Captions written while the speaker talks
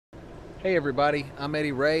Hey everybody, I'm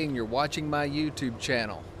Eddie Ray and you're watching my YouTube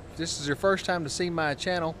channel. If this is your first time to see my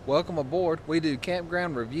channel, welcome aboard. We do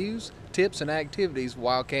campground reviews, tips, and activities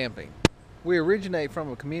while camping. We originate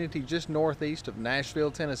from a community just northeast of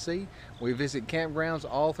Nashville, Tennessee. We visit campgrounds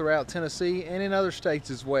all throughout Tennessee and in other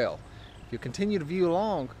states as well. If you continue to view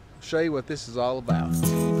along, I'll show you what this is all about.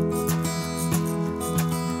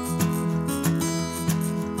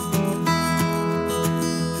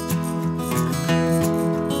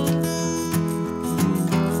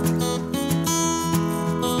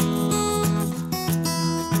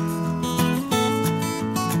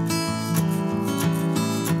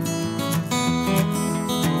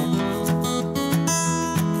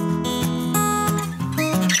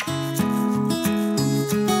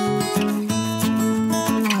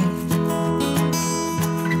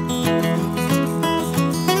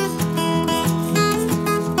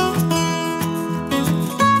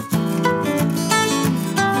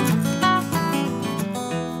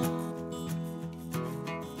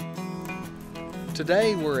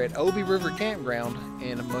 Today we're at Obey River Campground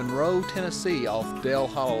in Monroe, Tennessee, off Dale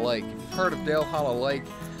Hollow Lake. If you've heard of Dale Hollow Lake,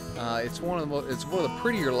 it's one of the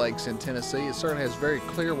prettier lakes in Tennessee. It certainly has very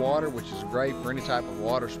clear water, which is great for any type of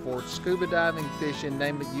water sports, scuba diving, fishing,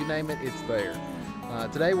 name it, you name it, it's there.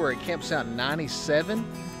 Today we're at campsite 97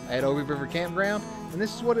 at Obey River Campground, and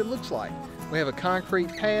this is what it looks like. We have a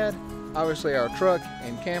concrete pad. Obviously our truck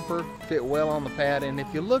and camper fit well on the pad, and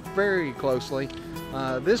if you look very closely,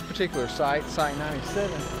 this particular site, Site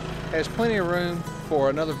 97, has plenty of room for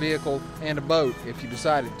another vehicle and a boat if you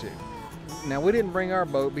decided to. Now, we didn't bring our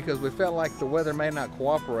boat because we felt like the weather may not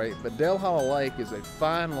cooperate, but Dale Hollow Lake is a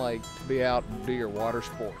fine lake to be out and do your water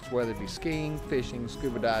sports, whether it be skiing, fishing,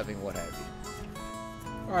 scuba diving, what have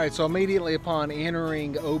you. Alright, so immediately upon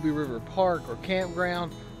entering Obey River Park or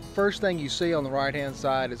campground, first thing you see on the right hand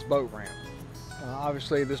side is boat ramp.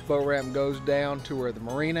 Obviously this boat ramp goes down to where the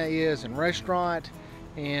marina is and restaurant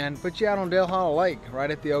and puts you out on Dale Hollow Lake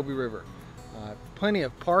right at the Obey River. Plenty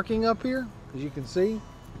of parking up here, as you can see.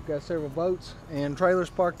 We've got several boats and trailers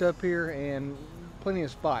parked up here and plenty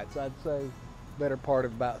of spots. I'd say better part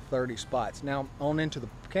of about 30 spots. Now on into the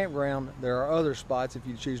campground there are other spots if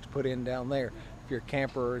you choose to put in down there, if you're a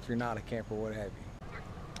camper or if you're not a camper, what have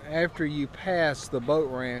you. After you pass the boat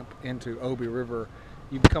ramp into Obey River,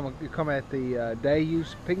 you come at the day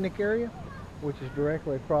use picnic area, which is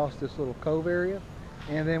directly across this little cove area.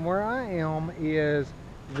 And then where I am is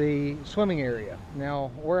the swimming area.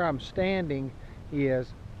 Now where I'm standing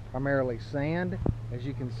is primarily sand, as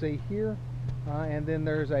you can see here. And then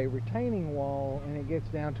there's a retaining wall and it gets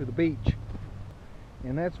down to the beach.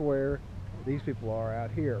 And that's where these people are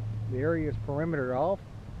out here. The area is perimetered off.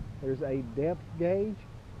 There's a depth gauge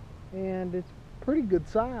and it's pretty good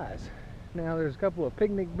size. Now there's a couple of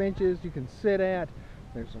picnic benches you can sit at,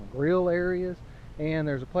 there's some grill areas, and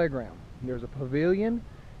there's a playground. There's a pavilion,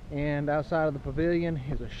 and outside of the pavilion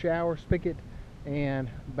is a shower spigot and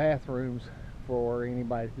bathrooms for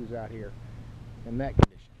anybody who's out here in that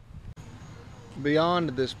condition.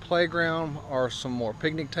 Beyond this playground are some more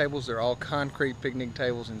picnic tables. They're all concrete picnic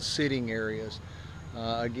tables and sitting areas.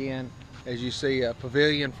 Again, as you see, a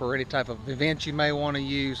pavilion for any type of event you may want to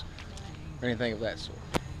use or anything of that sort.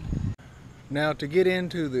 Now to get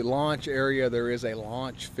into the launch area, there is a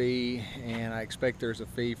launch fee, and I expect there's a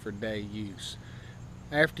fee for day use.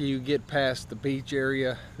 After you get past the beach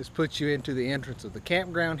area, this puts you into the entrance of the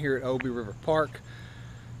campground here at Obey River Park.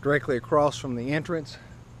 Directly across from the entrance,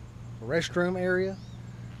 restroom area.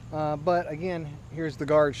 But again, here's the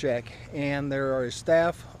guard shack, and there are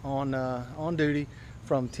staff on duty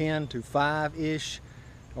from 10 to 5-ish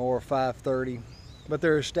or 5:30. But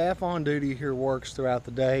there is staff on duty who works throughout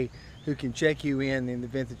the day who can check you in the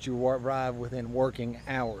event that you arrive within working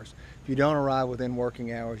hours. If you don't arrive within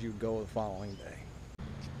working hours, you would go the following day.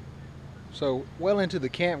 So well into the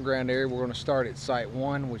campground area, we're going to start at Site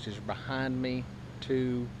 1, which is behind me,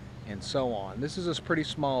 2, and so on. This is a pretty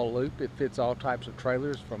small loop. It fits all types of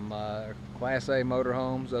trailers from Class A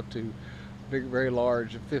motorhomes up to big, very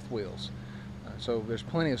large fifth wheels. So there's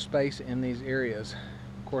plenty of space in these areas.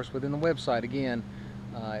 Of course, within the website, again,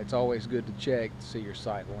 it's always good to check to see your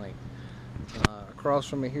site link. Across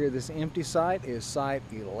from me here, this empty site is Site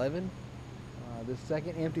 11. This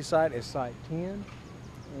second empty site is Site 10.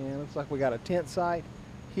 And it looks like we got a tent site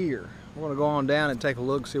here. We're going to go on down and take a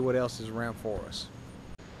look, see what else is around for us.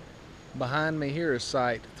 Behind me here is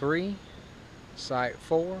Site 3, Site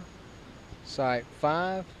 4, Site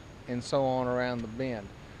 5, and so on around the bend.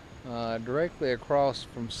 Directly across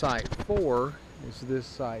from Site 4 is this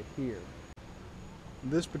site here.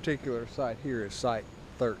 This particular site here is Site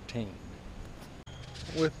 13.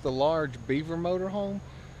 With the large beaver motorhome,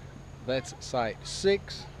 That's site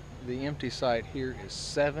 6. The empty site here is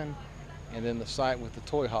 7. And then the site with the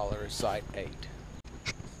toy hauler is site 8.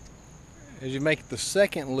 As you make the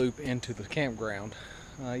second loop into the campground,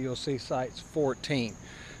 you'll see sites 14.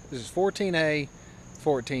 This is 14A,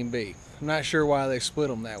 14B. I'm not sure why they split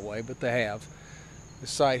them that way, but they have. The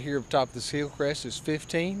site here up top of this hill crest is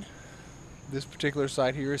 15. This particular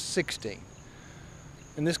site here is 16.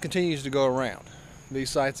 And this continues to go around. These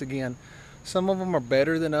sites, again, some of them are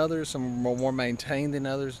better than others, some are more maintained than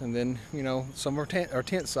others, and then, you know, some are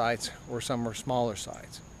tent sites or some are smaller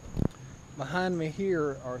sites. Behind me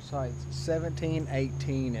here are sites 17,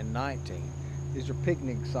 18, and 19. These are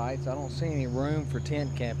picnic sites. I don't see any room for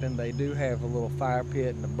tent camping. They do have a little fire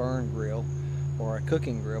pit and a burn grill or a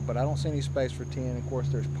cooking grill, but I don't see any space for tent. Of course,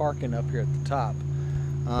 there's parking up here at the top.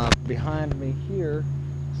 Behind me here,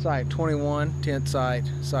 site 21, tent site,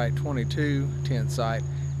 site 22, tent site,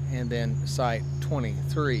 and then site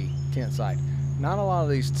 23, tent site. Not a lot of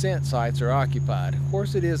these tent sites are occupied. Of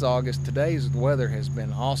course, it is August. Today's weather has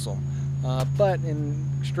been awesome, but in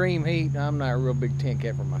extreme heat, I'm not a real big tent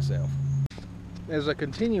camper myself. As I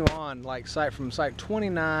continue on, like from site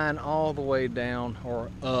 29 all the way down, or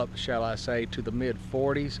up, shall I say, to the mid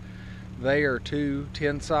 40s, they are 2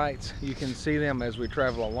 tent sites. You can see them as we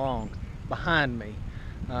travel along behind me.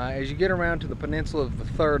 As you get around to the peninsula of the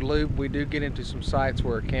third loop, we do get into some sites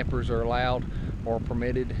where campers are allowed or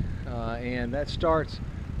permitted, and that starts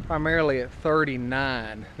primarily at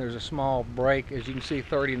 39. There's a small break. As you can see,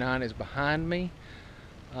 39 is behind me,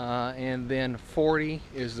 and then 40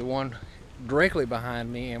 is the one directly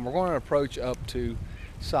behind me, and we're going to approach up to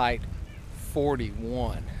site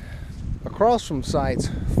 41. Across from sites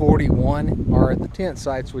 41 are the tent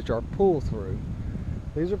sites, which are pull-through.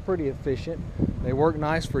 These are pretty efficient. They work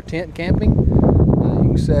nice for tent camping. You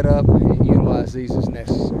can set up and utilize these as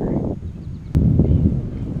necessary.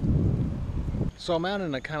 So I'm out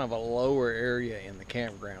in a kind of a lower area in the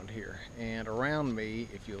campground here, and around me,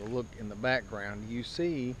 if you look in the background, you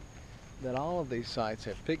see that all of these sites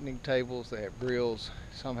have picnic tables, they have grills,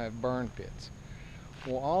 some have burn pits.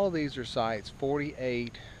 Well, all of these are sites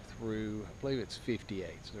 48 through, I believe it's 58,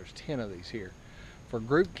 so there's 10 of these here. For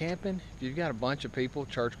group camping, if you've got a bunch of people,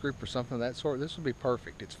 church group or something of that sort, this would be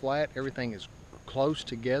perfect. It's flat, everything is close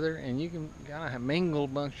together, and you can kind of mingle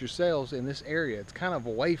amongst yourselves in this area. It's kind of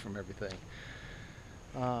away from everything.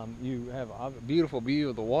 You have a beautiful view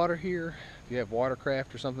of the water here. If you have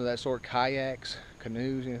watercraft or something of that sort, kayaks,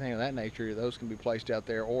 canoes, anything of that nature, those can be placed out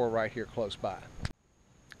there or right here close by.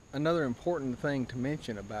 Another important thing to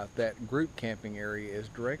mention about that group camping area is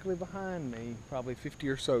directly behind me, probably 50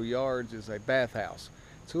 or so yards, is a bathhouse.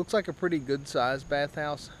 So it looks like a pretty good sized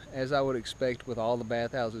bathhouse, as I would expect with all the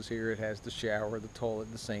bathhouses here. It has the shower, the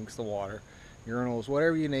toilet, the sinks, the water, urinals,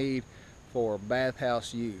 whatever you need for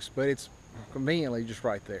bathhouse use, but it's conveniently just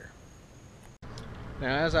right there.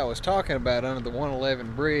 Now, as I was talking about, under the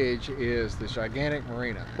 111 bridge is this gigantic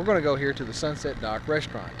marina. We're going to go here to the Sunset Dock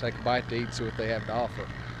restaurant, take a bite to eat, see what they have to offer.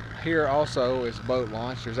 Here also is a boat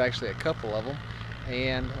launch. There's actually a couple of them,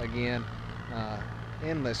 and again,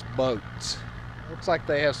 endless boats. Looks like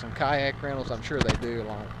they have some kayak rentals. I'm sure they do,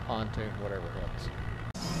 along with pontoon, whatever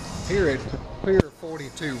else. Here at Pier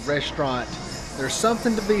 42 restaurant, there's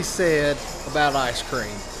something to be said about ice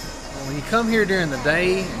cream. When you come here during the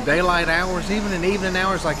day, daylight hours, even in evening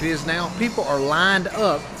hours like it is now, people are lined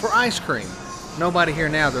up for ice cream. Nobody here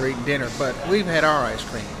now, they're eating dinner, but we've had our ice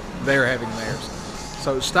cream. They're having theirs.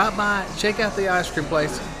 So stop by, check out the ice cream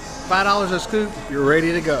place. $5 a scoop, you're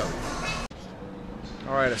ready to go.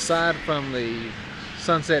 All right, aside from the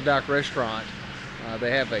Sunset Dock restaurant, they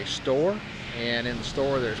have a store, and in the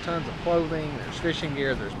store there's tons of clothing, there's fishing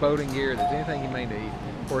gear, there's boating gear, there's anything you may need.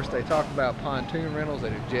 Of course, they talk about pontoon rentals, they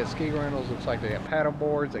do jet ski rentals, looks like they have paddle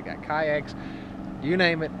boards, they got kayaks, you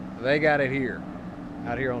name it, they got it here,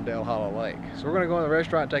 out here on Del Hollow Lake. So we're gonna go in the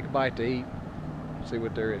restaurant, take a bite to eat, see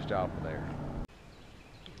what there is to offer there.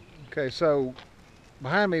 Okay, so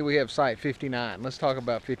behind me we have site 59. Let's talk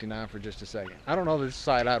about 59 for just a second. I don't know this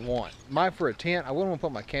site I'd want. For a tent, I wouldn't want to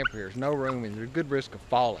put my camper here. There's no room and there's a good risk of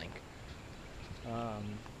falling.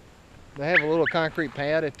 They have a little concrete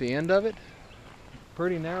pad at the end of it,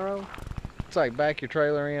 pretty narrow. It's like back your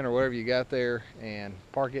trailer in or whatever you got there and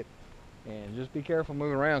park it, and just be careful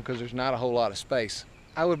moving around because there's not a whole lot of space.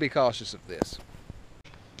 I would be cautious of this.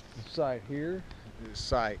 The site here is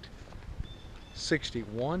site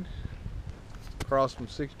 61. Across from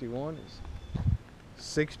 61 is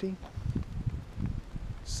 60,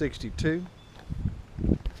 62,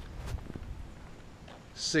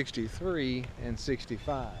 63, and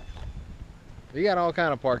 65. You got all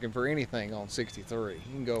kind of parking for anything on 63. You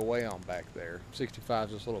can go way on back there. 65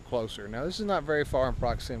 is just a little closer. Now this is not very far in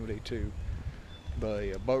proximity to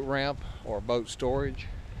the boat ramp or boat storage.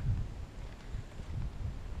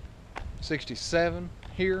 67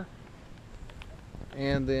 here,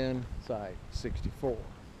 and then site 64.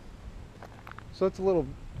 So it's a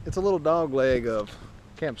little dog leg of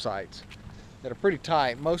campsites that are pretty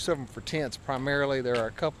tight. Most of them for tents primarily. There are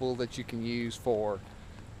a couple that you can use for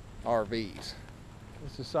RVs.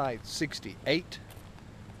 This is site 68,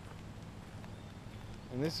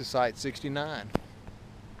 and this is site 69.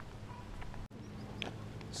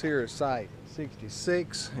 This here is site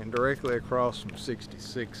 66, and directly across from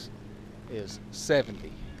 66 is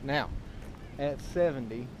 70. Now, at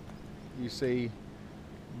 70, you see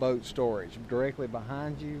boat storage. Directly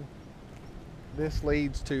behind you, this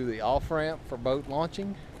leads to the off-ramp for boat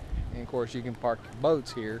launching, and of course you can park your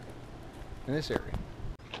boats here in this area.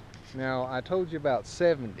 Now, I told you about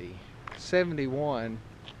 70. 71,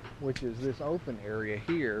 which is this open area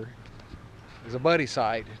here, is a buddy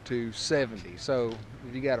site to 70. So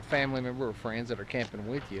if you got a family member or friends that are camping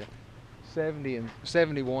with you,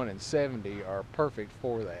 71 and 70 are perfect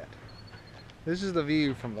for that. This is the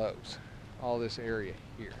view from those, all this area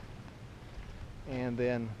here. And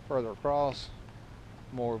then further across,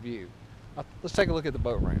 more view. Let's take a look at the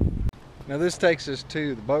boat ramp. Now this takes us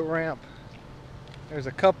to the boat ramp. There's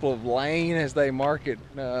a couple of lane, as they market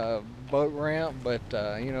boat ramp, but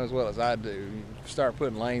you know as well as I do, you start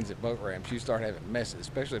putting lanes at boat ramps, you start having messes,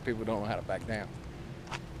 especially if people don't know how to back down.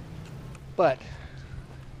 But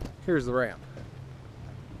here's the ramp.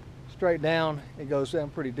 Straight down, it goes down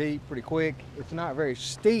pretty deep, pretty quick. It's not very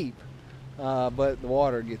steep, but the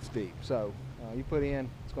water gets deep. So you put in,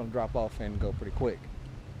 it's going to drop off and go pretty quick.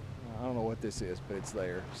 I don't know what this is, but it's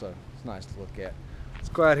there, so it's nice to look at. Let's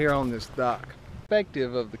go out here on this dock.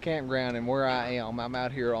 Perspective of the campground and where I am, I'm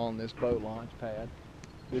out here on this boat launch pad.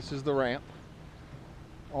 This is the ramp.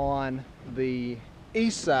 On the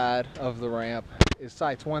east side of the ramp is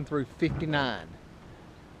sites 1 through 59.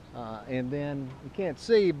 And then you can't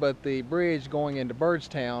see, but the bridge going into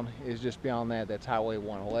Byrdstown is just beyond that. That's Highway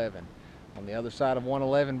 111. On the other side of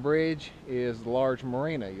 111 bridge is the large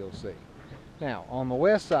marina you'll see. Now, on the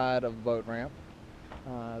west side of the boat ramp,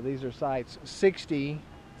 these are sites 60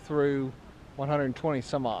 through 120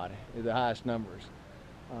 some odd, is the highest numbers.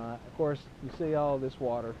 Of course, you see all this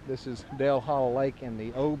water. This is Dale Hollow Lake and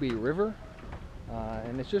the Obey River,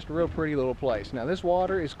 and it's just a real pretty little place. Now, this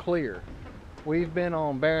water is clear. We've been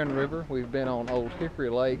on Barren River, we've been on Old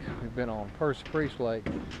Hickory Lake, we've been on Percy Priest Lake,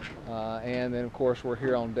 and then of course we're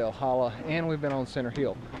here on Dale Hollow, and we've been on Center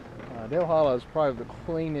Hill. Dale Hollow is probably the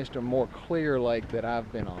cleanest or more clear lake that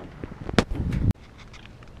I've been on.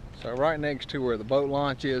 So right next to where the boat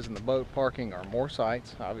launch is and the boat parking are more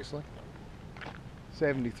sites, obviously.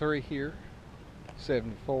 73 here,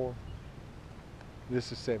 74,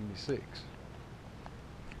 this is 76.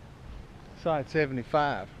 Site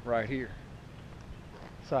 75 right here.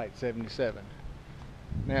 Site 77.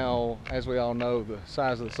 Now, as we all know, the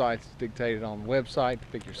size of the sites is dictated on the website to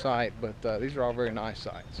pick your site, but these are all very nice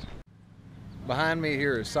sites. Behind me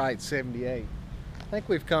here is site 78. I think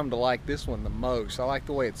we've come to like this one the most. I like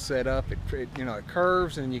the way it's set up. It you know, it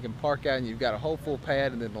curves and you can park out and you've got a whole full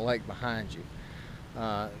pad and then the lake behind you.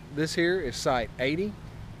 This here is site 80.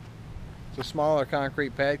 It's a smaller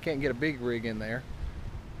concrete pad. Can't get a big rig in there.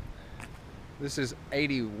 This is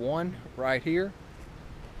 81 right here.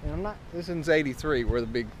 And this one's 83 where the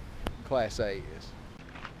big Class A is.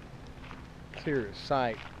 This here is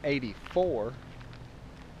site 84.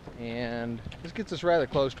 And this gets us rather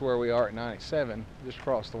close to where we are at 97, just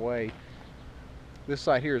across the way. This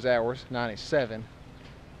site here is ours, 97.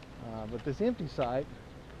 But this empty site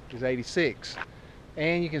is 86.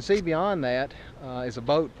 And you can see beyond that is a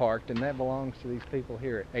boat parked, and that belongs to these people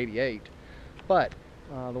here at 88. But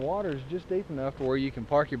the water is just deep enough to where you can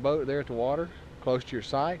park your boat there at the water, close to your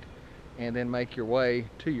site, and then make your way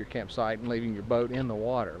to your campsite and leaving your boat in the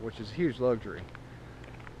water, which is a huge luxury.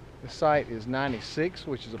 The site is 96,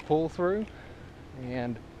 which is a pull-through,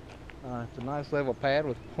 and it's a nice level pad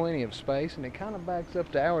with plenty of space, and it kind of backs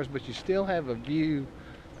up to ours, but you still have a view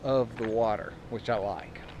of the water, which I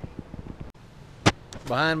like.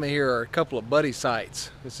 Behind me here are a couple of buddy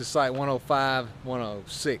sites. This is site 105,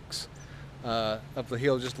 106. Up the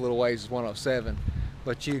hill just a little ways is 107,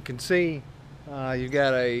 but you can see you've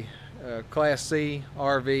got a Class C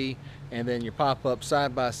RV, and then your pop-up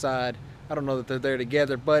side by side. I don't know that they're there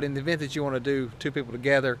together, but in the event that you want to do two people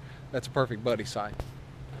together, that's a perfect buddy site.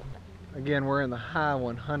 Again, we're in the high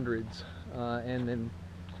 100s, and then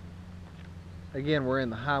again we're in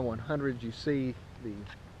the high 100s. You see the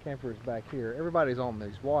campers back here. Everybody's on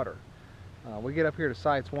these water. We get up here to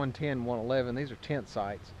sites 110, 111. These are tent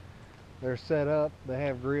sites. They're set up, they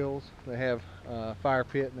have grills, they have fire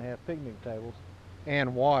pit, and they have picnic tables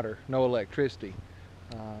and water, no electricity.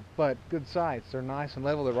 But good sites. They're nice and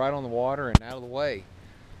level. They're right on the water and out of the way.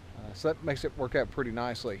 So that makes it work out pretty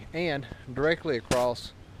nicely. And directly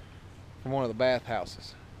across from one of the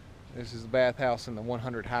bathhouses. This is the bathhouse in the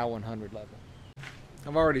 100, high 100 level.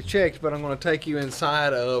 I've already checked, but I'm going to take you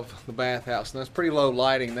inside of the bathhouse. And that's pretty low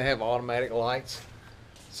lighting. They have automatic lights.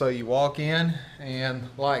 So you walk in and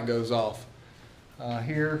the light goes off.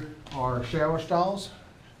 Here are shower stalls.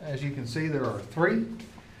 As you can see, there are 3.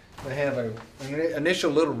 They have an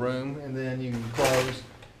initial little room, and then you can close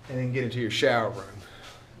and then get into your shower room.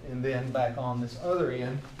 And then back on this other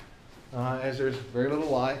end, as there's very little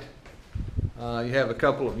light, you have a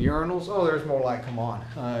couple of urinals. Oh, there's more light, come on.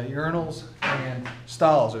 Urinals and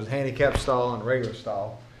stalls. There's a handicap stall and a regular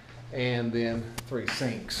stall. And then 3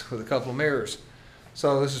 sinks with a couple of mirrors.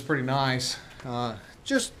 So this is pretty nice,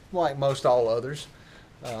 just like most all others.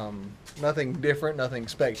 Nothing different, nothing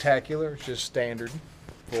spectacular, it's just standard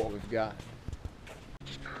for what we've got.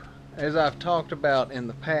 As I've talked about in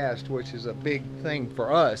the past, which is a big thing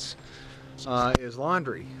for us, is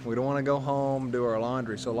laundry. We don't want to go home, do our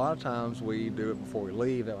laundry, so a lot of times we do it before we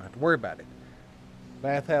leave. They don't have to worry about it.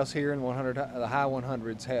 Bathhouse here in the high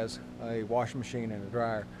 100s has a washing machine and a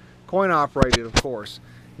dryer. Coin operated, of course.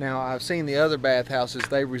 Now, I've seen the other bathhouses,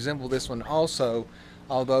 they resemble this one also,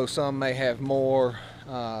 although some may have more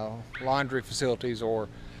laundry facilities or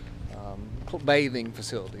bathing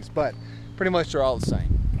facilities, but pretty much they're all the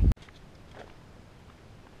same.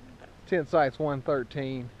 Tent sites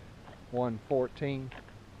 113, 114,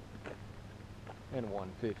 and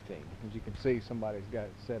 115. As you can see, somebody's got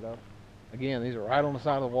it set up. Again, these are right on the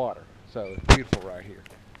side of the water, so it's beautiful right here.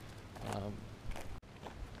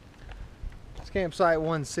 Campsite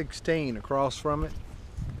 116 across from it,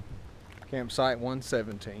 campsite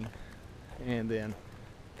 117, and then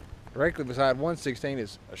directly beside 116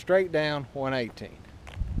 is a straight down 118.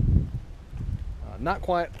 Not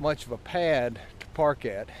quite much of a pad to park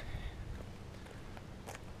at.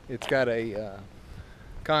 It's got a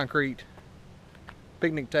concrete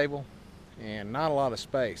picnic table and not a lot of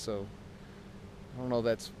space, so I don't know if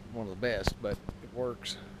that's one of the best, but it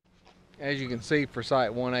works. As you can see for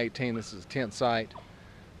site 118, this is a tent site.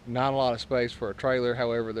 Not a lot of space for a trailer,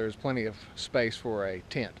 however there's plenty of space for a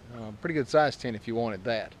tent. Pretty good sized tent if you wanted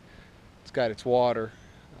that. It's got its water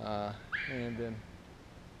and then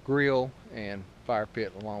grill and fire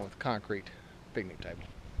pit along with concrete picnic table.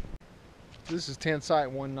 This is tent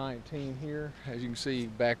site 119 here. As you can see,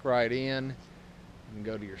 back right in and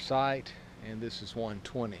go to your site, and this is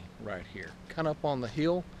 120 right here. Kind of up on the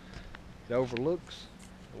hill, it overlooks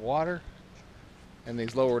the water and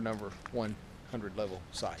these lower number 100 level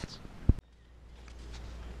sites.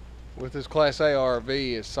 With this Class A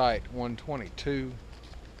RV is site 122.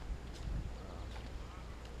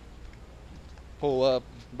 Pull up,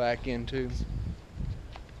 back into.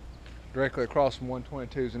 Directly across from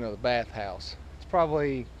 122 is another bathhouse. It's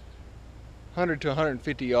probably 100 to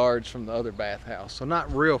 150 yards from the other bathhouse, so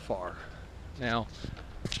not real far. Now,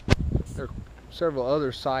 there are several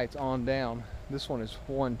other sites on down. This one is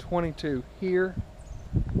 122 here,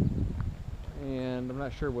 and I'm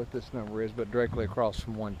not sure what this number is, but directly across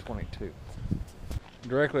from 122.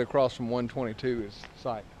 Directly across from 122 is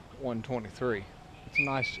site 123. It's a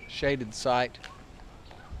nice shaded site,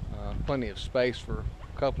 plenty of space for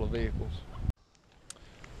a couple of vehicles.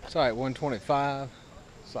 Site 125,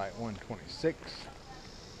 site 126,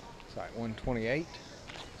 site 128,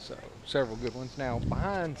 so several good ones. Now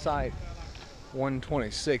behind site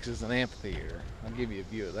 126 is an amphitheater. I'll give you a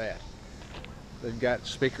view of that. They've got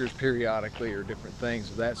speakers periodically or different things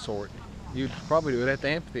of that sort. You'd probably do it at the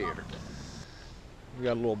amphitheater. We've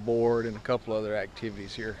got a little board and a couple other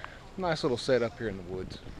activities here. Nice little setup here in the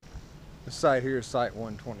woods. This site here is site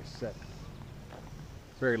 127.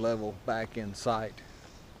 Very level back end site.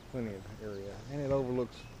 Plenty of area. And it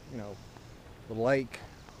overlooks, you know, the lake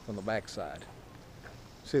from the backside.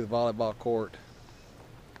 See the volleyball court,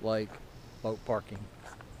 lake, boat parking.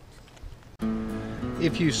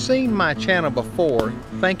 If you've seen my channel before,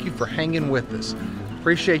 thank you for hanging with us.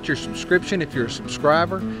 Appreciate your subscription if you're a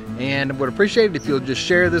subscriber, and would appreciate it if you'll just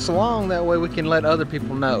share this along. That way we can let other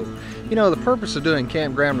people know. You know, the purpose of doing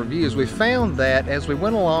campground reviews, we found that as we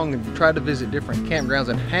went along and tried to visit different campgrounds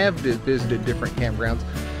and have visited different campgrounds,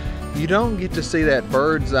 you don't get to see that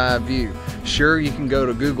bird's eye view. Sure, you can go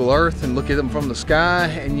to Google Earth and look at them from the sky,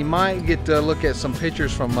 and you might get to look at some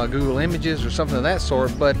pictures from Google Images or something of that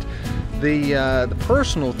sort, but The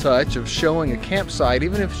personal touch of showing a campsite,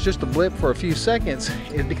 even if it's just a blip for a few seconds,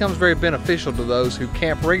 it becomes very beneficial to those who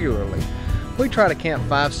camp regularly. We try to camp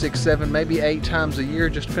 5, 6, 7, maybe 8 times a year,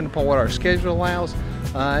 just depending upon what our schedule allows,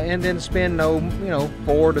 and then spend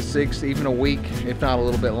 4 to 6, even a week, if not a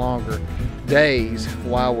little bit longer, days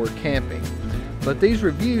while we're camping. But these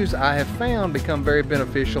reviews, I have found, become very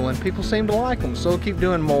beneficial, and people seem to like them, so we'll keep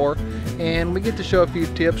doing more, and we get to show a few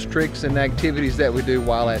tips, tricks, and activities that we do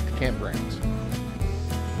while at the campgrounds.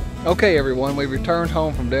 Okay everyone, we returned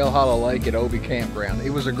home from Dale Hollow Lake at Obey Campground. It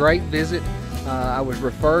was a great visit. I was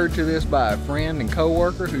referred to this by a friend and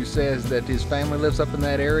co-worker who says that his family lives up in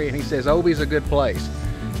that area, and he says Obey's a good place.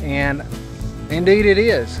 And indeed it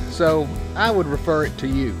is, so I would refer it to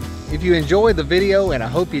you. If you enjoyed the video, and I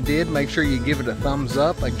hope you did, make sure you give it a thumbs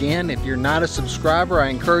up. Again, if you're not a subscriber, I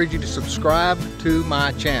encourage you to subscribe to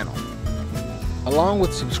my channel. Along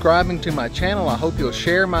with subscribing to my channel, I hope you'll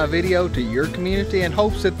share my video to your community in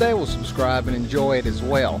hopes that they will subscribe and enjoy it as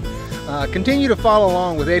well. Continue to follow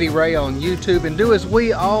along with Eddie Ray on YouTube, and do as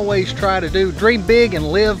we always try to do: dream big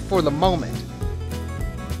and live for the moment.